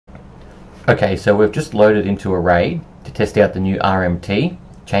Okay, so we've just loaded into a raid to test out the new RMT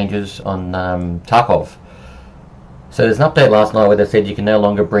changes on Tarkov. So there's an update last night where they said you can no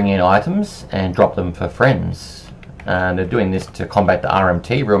longer bring in items and drop them for friends. And they're doing this to combat the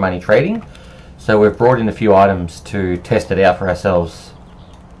RMT, real money trading. So we've brought in a few items to test it out for ourselves.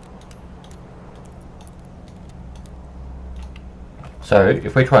 So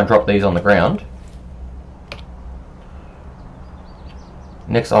if we try and drop these on the ground,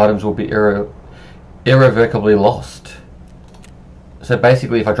 next items will be irrevocably lost. So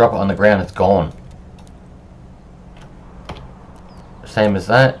basically if I drop it on the ground, it's gone. Same as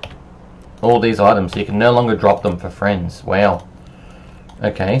that. All these items, so you can no longer drop them for friends. Wow.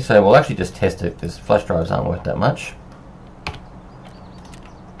 Okay, so we'll actually just test it because flash drives aren't worth that much.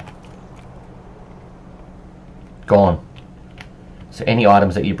 Gone. So any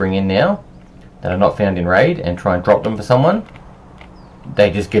items that you bring in now that are not found in raid and try and drop them for someone,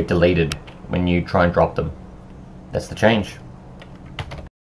 they just get deleted when you try and drop them. That's the change.